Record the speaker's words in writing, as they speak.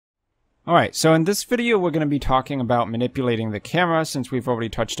Alright, so in this video we're going to be talking about manipulating the camera, since we've already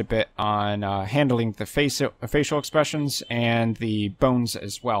touched a bit on handling the facial expressions and the bones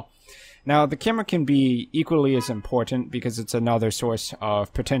as well. Now the camera can be equally as important because it's another source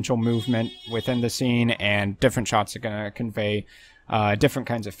of potential movement within the scene, and different shots are going to convey different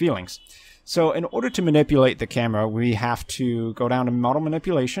kinds of feelings. So in order to manipulate the camera, we have to go down to model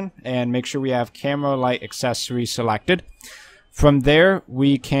manipulation and make sure we have camera light accessory selected. From there,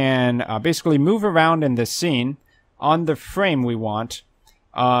 we can basically move around in the scene on the frame we want.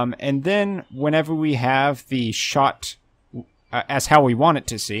 And then whenever we have the shot as how we want it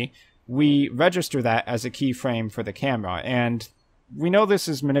to see, we register that as a keyframe for the camera. And we know this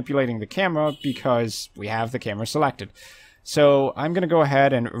is manipulating the camera because we have the camera selected. So I'm going to go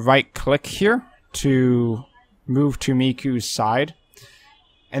ahead and right-click here to move to Miku's side.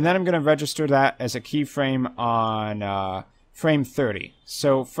 And then I'm going to register that as a keyframe on frame 30.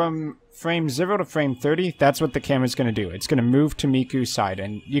 So from frame 0 to frame 30, that's what the camera's going to do. It's going to move to Miku's side,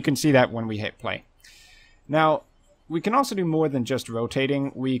 and you can see that when we hit play. Now, we can also do more than just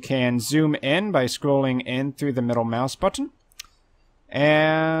rotating. We can zoom in by scrolling in through the middle mouse button.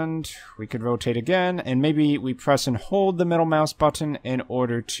 And we could rotate again, and maybe we press and hold the middle mouse button in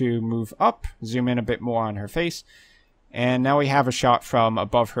order to move up, zoom in a bit more on her face. And now we have a shot from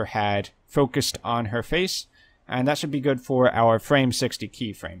above her head focused on her face. And that should be good for our frame 60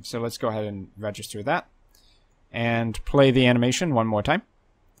 keyframe. So let's go ahead and register that. And play the animation one more time.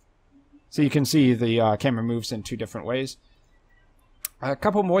 So you can see the camera moves in two different ways. A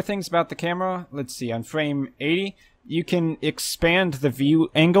couple more things about the camera. Let's see, on frame 80, you can expand the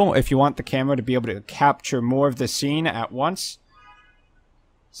view angle if you want the camera to be able to capture more of the scene at once.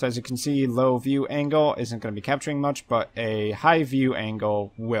 So as you can see, low view angle isn't going to be capturing much, but a high view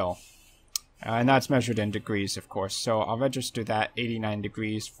angle will. And that's measured in degrees, of course. So I'll register that 89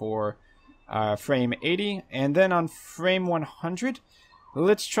 degrees for frame 80. And then on frame 100,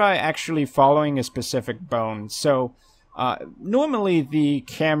 let's try actually following a specific bone. So normally the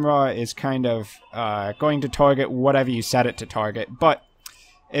camera is kind of going to target whatever you set it to target. But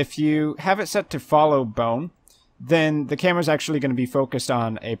if you have it set to follow bone, then the camera is actually going to be focused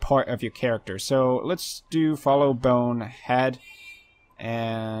on a part of your character. So let's do follow bone head.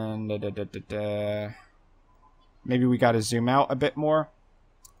 And maybe we got to zoom out a bit more.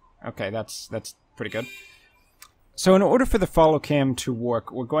 Okay, that's pretty good. So in order for the follow cam to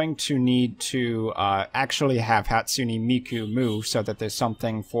work, we're going to need to actually have Hatsune Miku move so that there's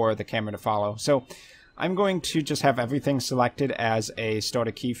something for the camera to follow. So I'm going to just have everything selected as a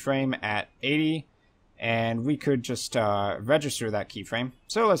starter keyframe at 80, and we could just register that keyframe.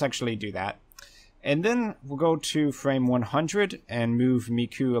 So let's actually do that. And then we'll go to frame 100 and move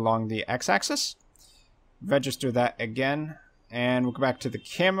Miku along the x-axis. Register that again. And we'll go back to the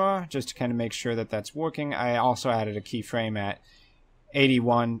camera just to kind of make sure that that's working. I also added a keyframe at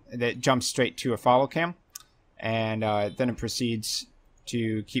 81 that jumps straight to a follow cam. And then it proceeds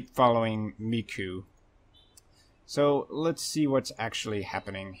to keep following Miku. So let's see what's actually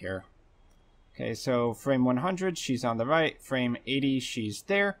happening here. Okay, so frame 100, she's on the right. Frame 80, she's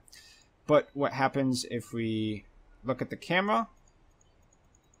there. But what happens if we look at the camera?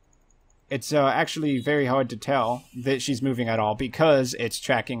 It's actually very hard to tell that she's moving at all because it's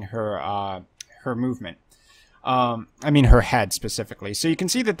tracking her her movement. I mean her head specifically. So you can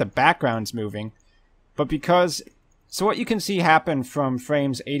see that the background's moving, but because... So what you can see happen from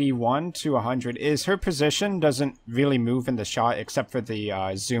frames 81 to 100 is her position doesn't really move in the shot except for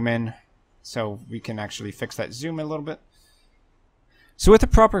the zoom in. So we can actually fix that zoom in a little bit. So with a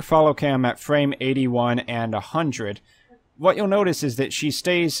proper follow cam at frame 81 and 100, what you'll notice is that she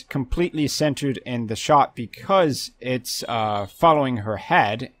stays completely centered in the shot because it's following her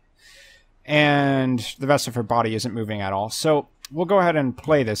head, and the rest of her body isn't moving at all. So we'll go ahead and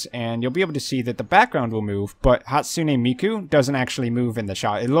play this, and you'll be able to see that the background will move, but Hatsune Miku doesn't actually move in the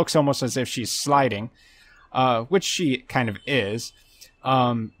shot. It looks almost as if she's sliding, which she kind of is,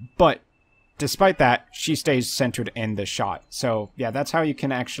 but despite that, she stays centered in the shot. So yeah, that's how you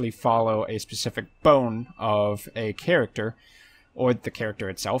can actually follow a specific bone of a character, or the character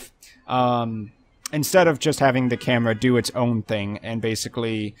itself, instead of just having the camera do its own thing and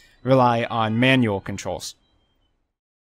basically rely on manual controls.